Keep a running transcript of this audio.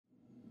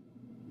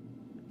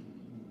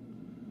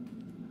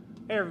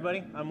Hey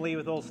everybody, I'm Lee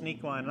with Old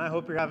Sneakwine, and I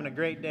hope you're having a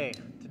great day.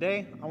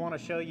 Today I want to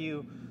show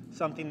you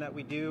something that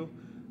we do.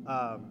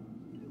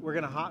 We're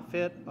going to hot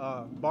fit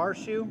a bar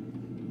shoe,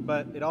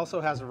 but it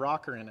also has a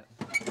rocker in it.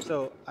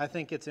 So I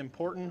think it's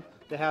important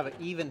to have an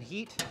even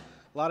heat.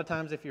 A lot of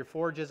times if your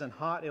forge isn't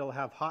hot, it'll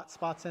have hot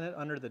spots in it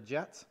under the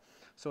jets.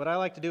 So what I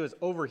like to do is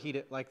overheat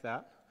it like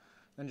that,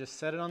 then just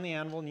set it on the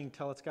anvil, and you can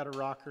tell it's got a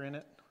rocker in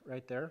it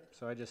right there.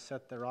 So I just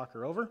set the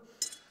rocker over.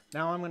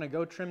 Now I'm going to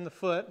go trim the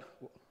foot.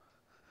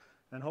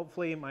 And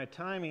hopefully my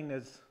timing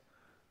is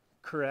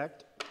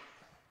correct,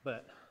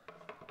 but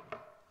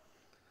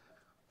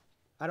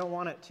I don't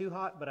want it too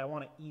hot, but I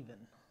want it even.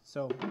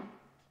 So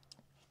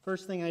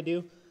first thing I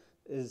do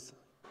is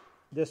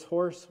this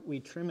horse, we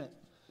trim it.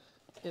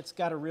 It's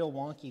got a real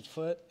wonky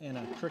foot and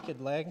a crooked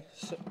leg,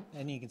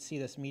 and you can see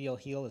this medial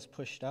heel is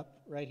pushed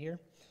up right here.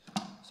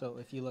 So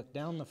if you look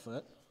down the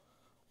foot,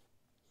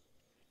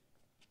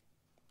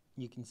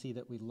 you can see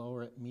that we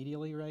lower it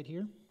medially right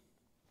here.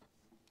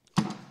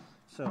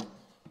 So,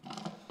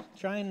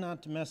 trying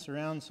not to mess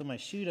around so my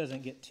shoe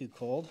doesn't get too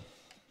cold.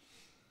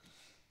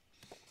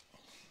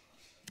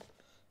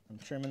 I'm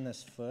trimming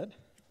this foot.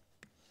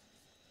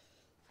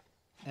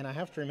 And I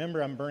have to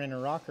remember I'm burning a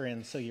rocker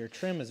in, so your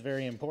trim is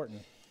very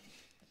important.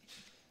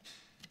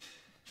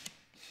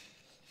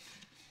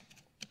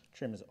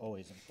 Trim is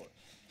always important.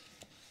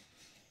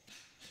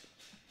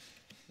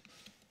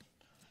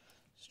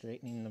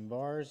 Straightening the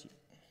bars.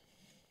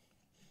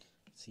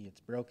 See, it's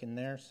broken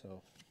there,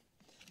 so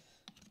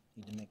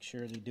need to make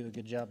sure they do a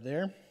good job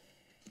there.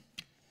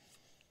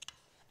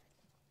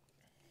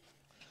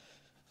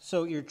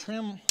 So your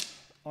trim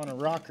on a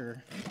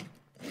rocker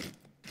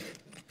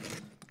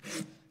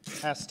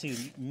has to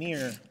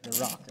mirror the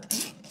rocker.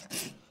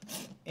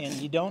 And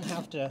you don't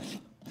have to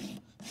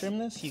trim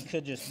this, you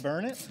could just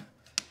burn it,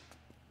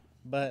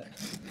 but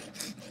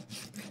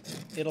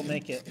it'll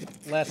make it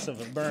less of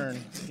a burn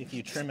if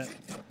you trim it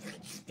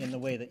in the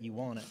way that you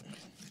want it,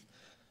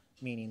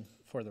 meaning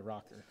for the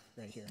rocker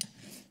right here.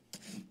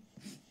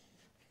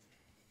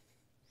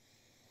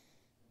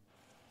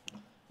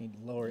 Need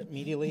to lower it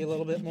medially a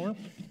little bit more.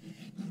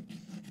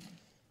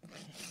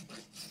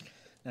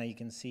 Now you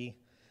can see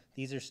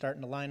these are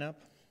starting to line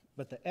up,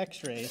 but the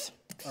x-rays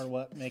are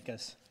what make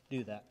us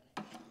do that.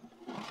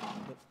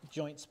 The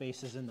joint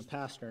spaces in the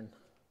pastern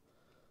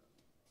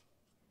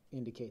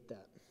indicate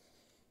that.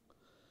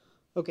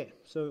 Okay,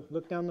 so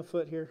look down the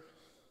foot here.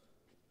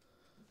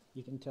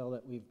 You can tell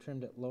that we've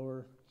trimmed it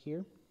lower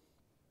here.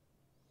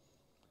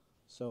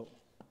 So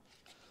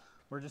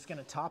we're just going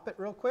to top it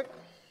real quick.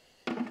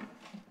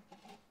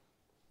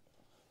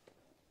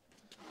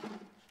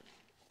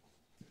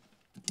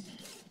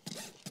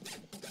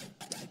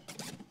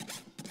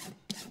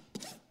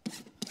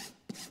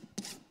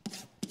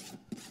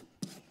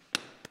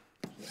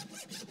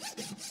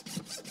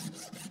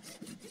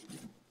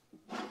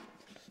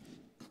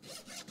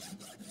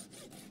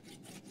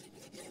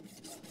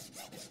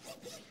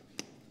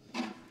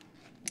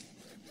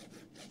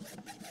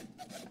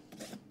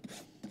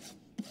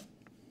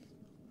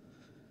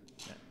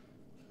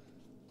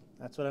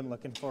 That's what I'm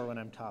looking for when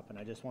I'm topping.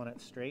 I just want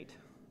it straight.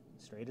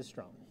 Straight is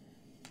strong.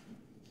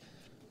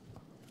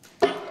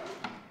 So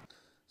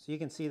you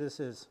can see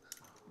this is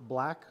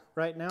black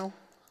right now.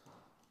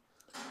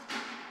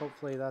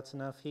 Hopefully that's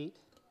enough heat.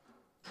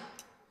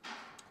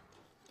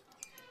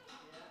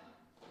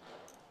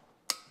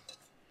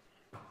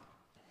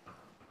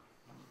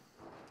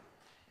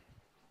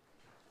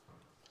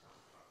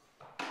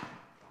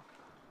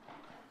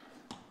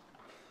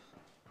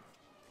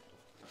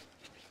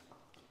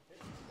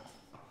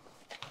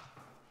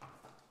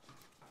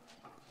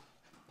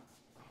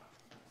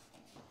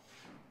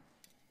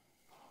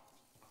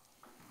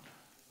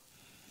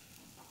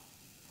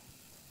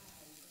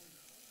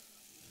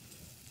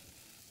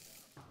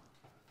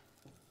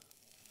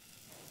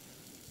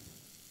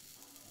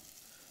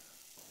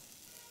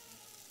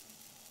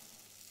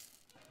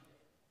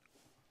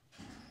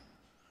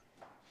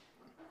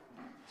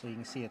 So you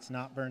can see it's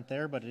not burnt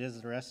there, but it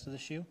is the rest of the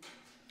shoe.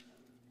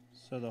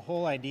 So the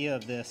whole idea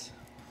of this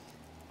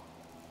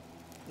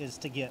is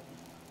to get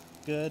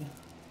good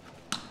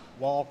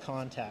wall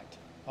contact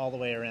all the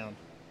way around.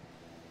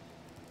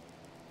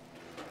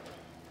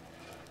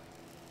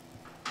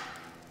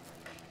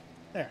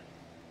 There.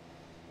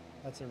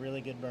 That's a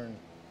really good burn.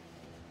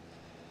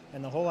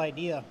 And the whole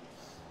idea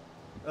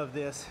of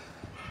this,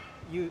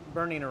 you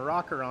burning a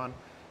rocker on,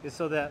 is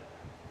so that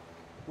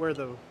where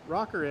the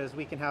rocker is,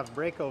 we can have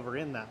breakover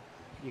in that.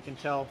 You can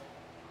tell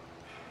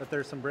that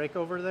there's some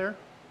breakover there.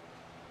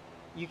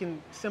 You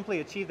can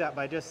simply achieve that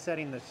by just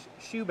setting the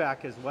shoe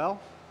back as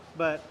well,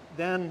 but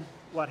then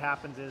what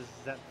happens is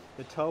that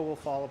the toe will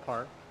fall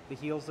apart, the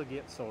heels will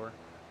get sore.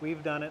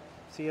 We've done it,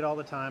 see it all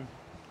the time,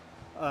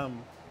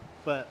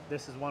 but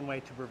this is one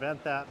way to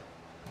prevent that.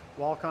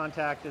 Wall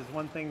contact is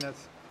one thing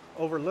that's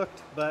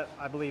overlooked, but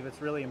I believe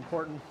it's really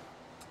important.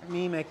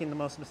 Me making the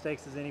most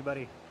mistakes as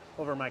anybody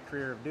over my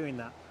career of doing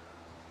that,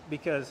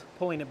 because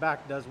pulling it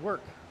back does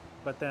work,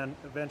 but then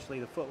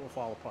eventually the foot will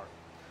fall apart.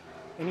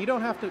 And you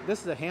don't have to,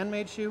 this is a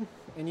handmade shoe,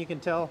 and you can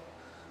tell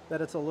that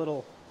it's a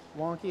little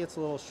wonky. It's a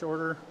little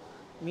shorter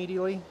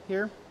medially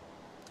here,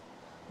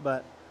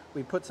 but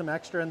we put some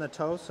extra in the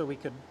toe so we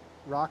could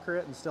rocker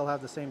it and still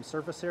have the same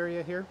surface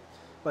area here,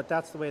 but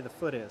that's the way the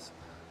foot is.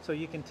 So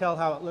you can tell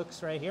how it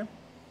looks right here.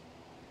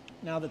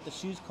 Now that the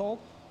shoe's cold,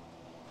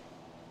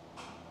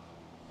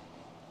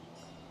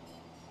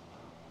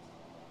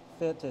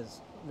 fit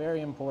is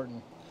very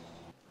important.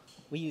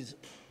 We use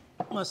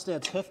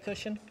Musted's hoof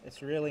cushion.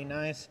 It's really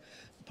nice.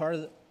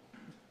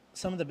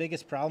 Some of the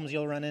biggest problems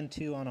you'll run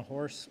into on a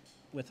horse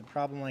with a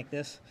problem like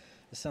this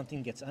is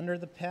something gets under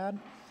the pad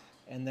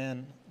and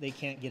then they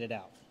can't get it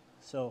out.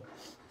 So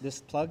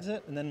this plugs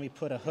it, and then we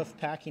put a hoof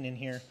packing in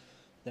here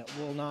that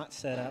will not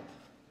set up,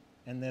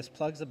 and this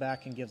plugs the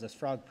back and gives us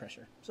frog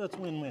pressure. So it's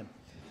win-win.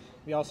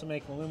 We also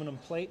make an aluminum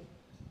plate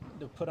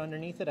to put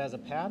underneath it as a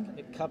pad.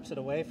 It cups it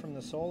away from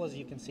the sole, as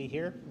you can see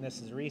here, and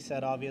this is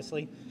reset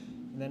obviously,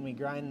 and then we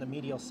grind the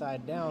medial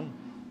side down.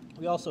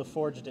 We also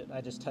forged it.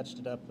 I just touched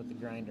it up with the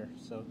grinder,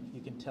 so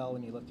you can tell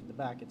when you look at the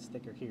back it's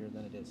thicker here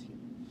than it is here.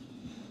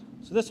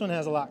 So this one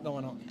has a lot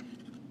going on.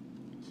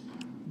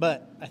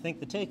 But I think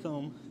the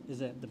take-home is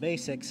that the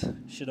basics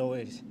should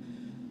always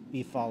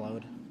be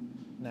followed,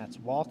 and that's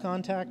wall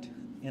contact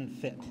and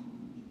fit.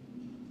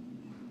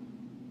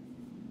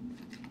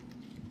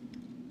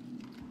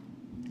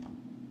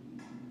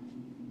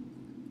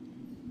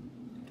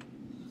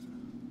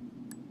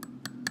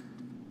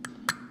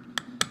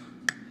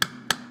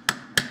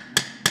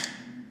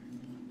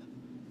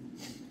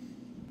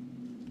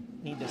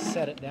 Need to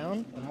set it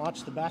down and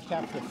watch the back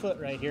half of the foot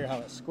right here, how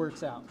it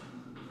squirts out.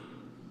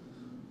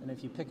 And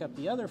if you pick up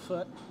the other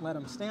foot, let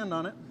them stand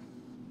on it,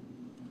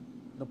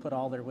 they'll put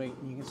all their weight,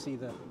 and you can see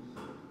the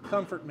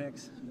comfort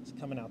mix that's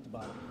coming out the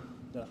bottom,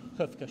 the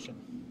hoof cushion.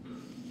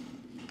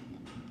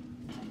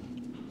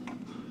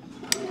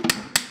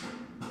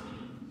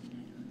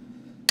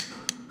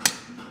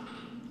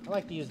 I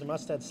like to use the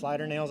Musted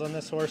slider nails on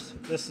this horse.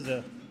 This is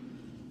a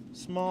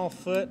small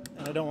foot,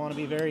 and I don't want to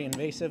be very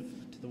invasive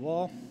to the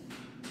wall.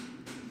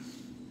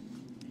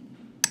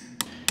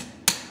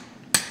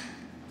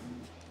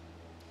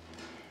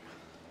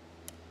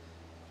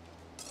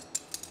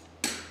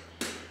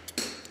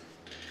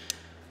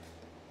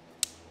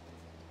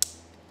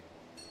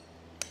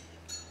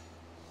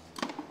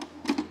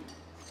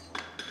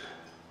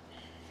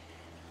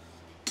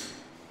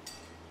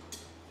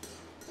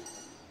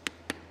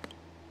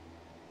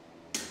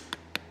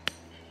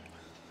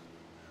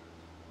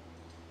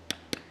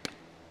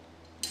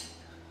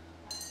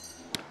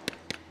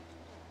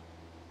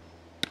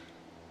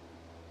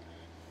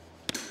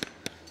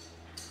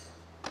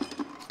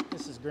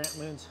 This is Grant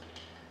Moon's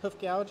hoof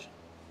gouge.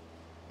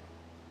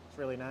 It's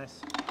really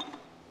nice.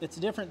 It's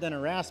different than a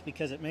rasp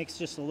because it makes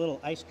just a little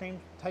ice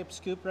cream type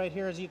scoop right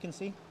here, as you can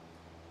see.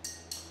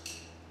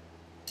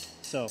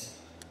 So,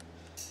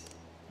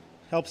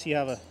 helps you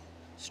have a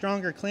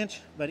stronger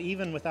clinch, but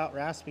even without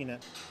rasping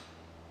it,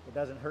 it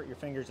doesn't hurt your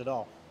fingers at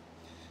all.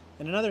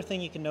 And another thing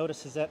you can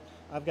notice is that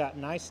I've got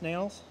nice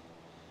nails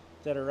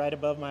that are right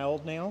above my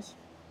old nails.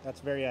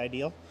 That's very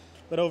ideal.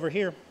 But over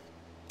here,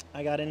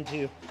 I got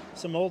into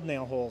some old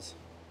nail holes.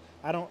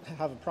 I don't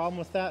have a problem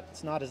with that.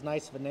 It's not as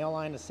nice of a nail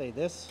line as, say,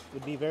 this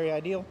would be very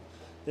ideal.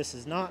 This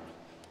is not,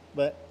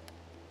 but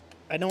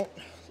I don't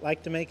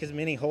like to make as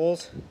many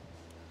holes.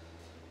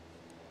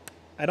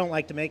 I don't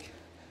like to make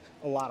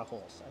a lot of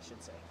holes, I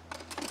should say.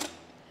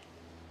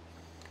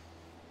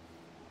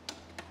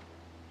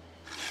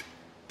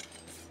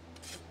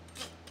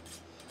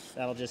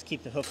 That'll just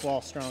keep the hoof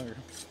wall stronger.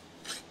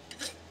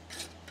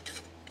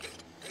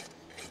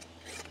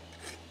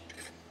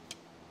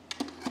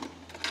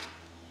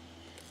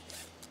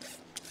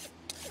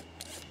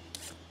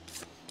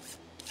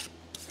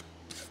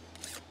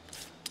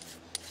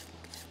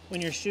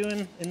 When you're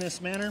shoeing in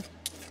this manner,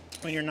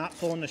 when you're not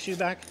pulling the shoe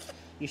back,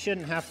 you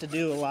shouldn't have to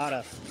do a lot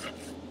of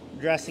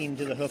dressing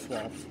to the hoof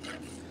wall.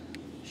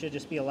 It should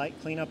just be a light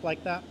cleanup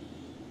like that.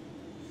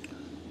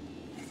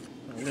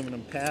 An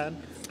aluminum pad,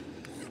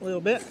 a little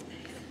bit.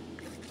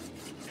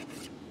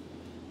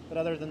 But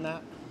other than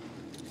that,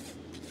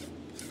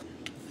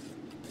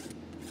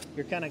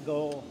 your kind of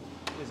goal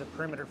is a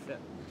perimeter fit.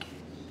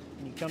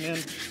 And you come in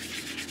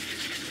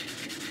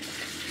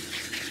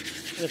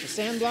with a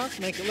sand block,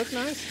 make it look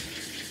nice.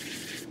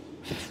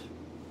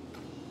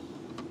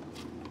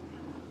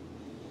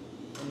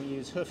 And we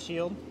use Hoof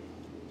Shield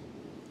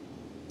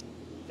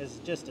as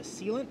just a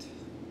sealant.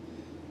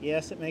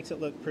 Yes, it makes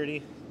it look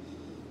pretty,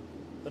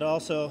 but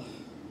also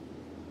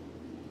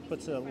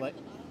puts a light.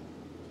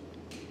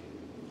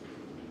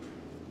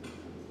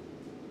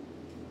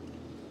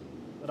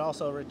 It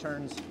also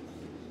returns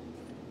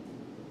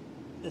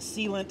the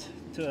sealant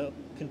to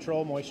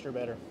control moisture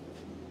better.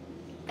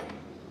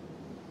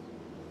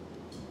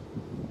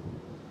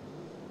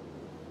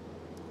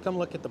 Come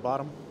look at the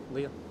bottom,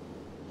 Leah.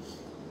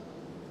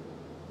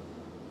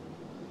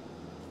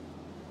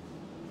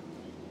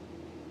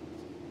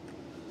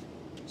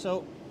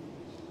 So,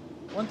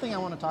 one thing I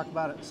want to talk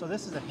about, so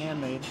this is a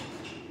handmade,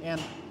 and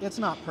it's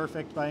not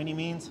perfect by any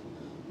means,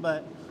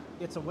 but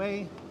it's a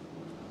way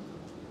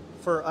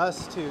for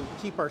us to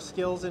keep our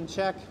skills in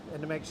check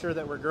and to make sure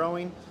that we're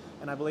growing.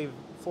 And I believe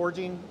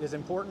forging is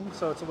important,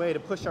 so it's a way to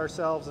push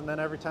ourselves, and then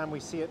every time we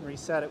see it and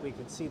reset it, we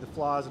can see the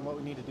flaws and what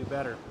we need to do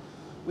better.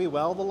 We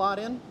weld a lot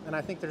in, and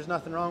I think there's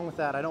nothing wrong with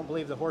that. I don't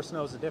believe the horse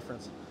knows the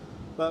difference.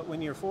 But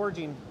when you're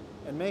forging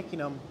and making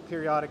them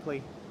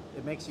periodically,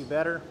 it makes you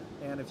better.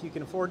 And if you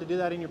can afford to do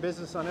that in your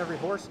business on every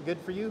horse, good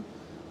for you.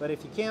 But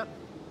if you can't,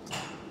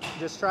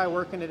 just try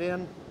working it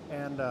in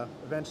and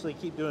eventually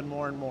keep doing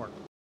more and more.